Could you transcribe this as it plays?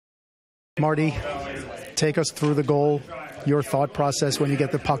Marty, take us through the goal, your thought process when you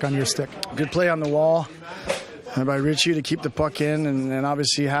get the puck on your stick. Good play on the wall by Ritchie to keep the puck in, and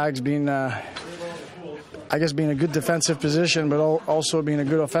obviously Hags being, being a good defensive position, but also being a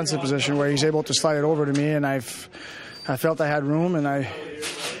good offensive position where he's able to slide it over to me, and I felt I had room, and I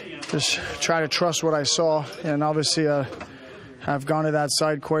just try to trust what I saw, and obviously I've gone to that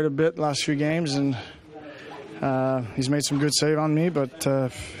side quite a bit last few games, and he's made some good save on me, but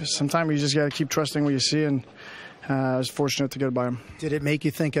sometimes you just got to keep trusting what you see, and I was fortunate to get by him. Did it make you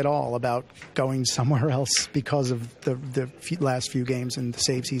think at all about going somewhere else because of the last few games and the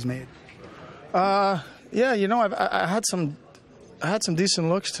saves he's made? Yeah, I had some decent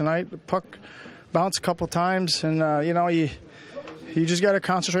looks tonight. The puck bounced a couple times, and you just got to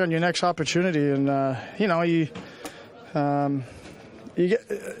concentrate on your next opportunity, and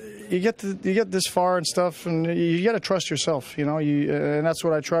you get this far and stuff, and you got to trust yourself, and that's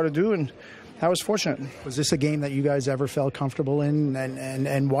what I try to do, and I was fortunate. Was this a game that you guys ever felt comfortable in,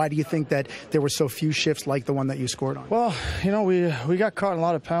 and why do you think that there were so few shifts like the one that you scored on? Well, we got caught in a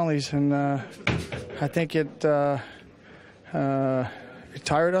lot of penalties, and I think it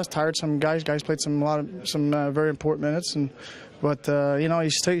tired some guys. Guys played some very important minutes, but you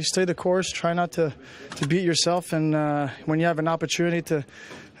stay the course. Try not to beat yourself, and when you have an opportunity to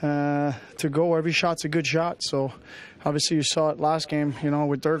go, every shot's a good shot. So obviously you saw it last game,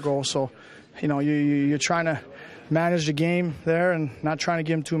 with their goal. So you're trying to manage the game there and not trying to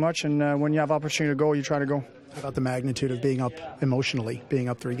give them too much. And when you have opportunity to go, you try to go. How about the magnitude of being up emotionally, being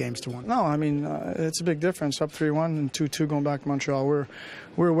up 3-1? No, it's a big difference. Up 3-1 and 2-2 going back to Montreal. We're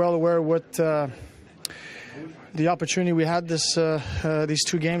well aware of what the opportunity we had these 2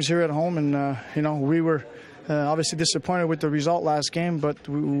 games here at home, and we were obviously disappointed with the result last game, but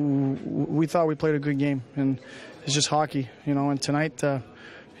we thought we played a good game, and it's just hockey, and tonight,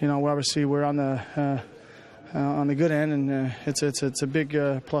 obviously we're on the good end, and it's a big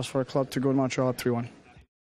plus for our club to go to Montreal up 3-1.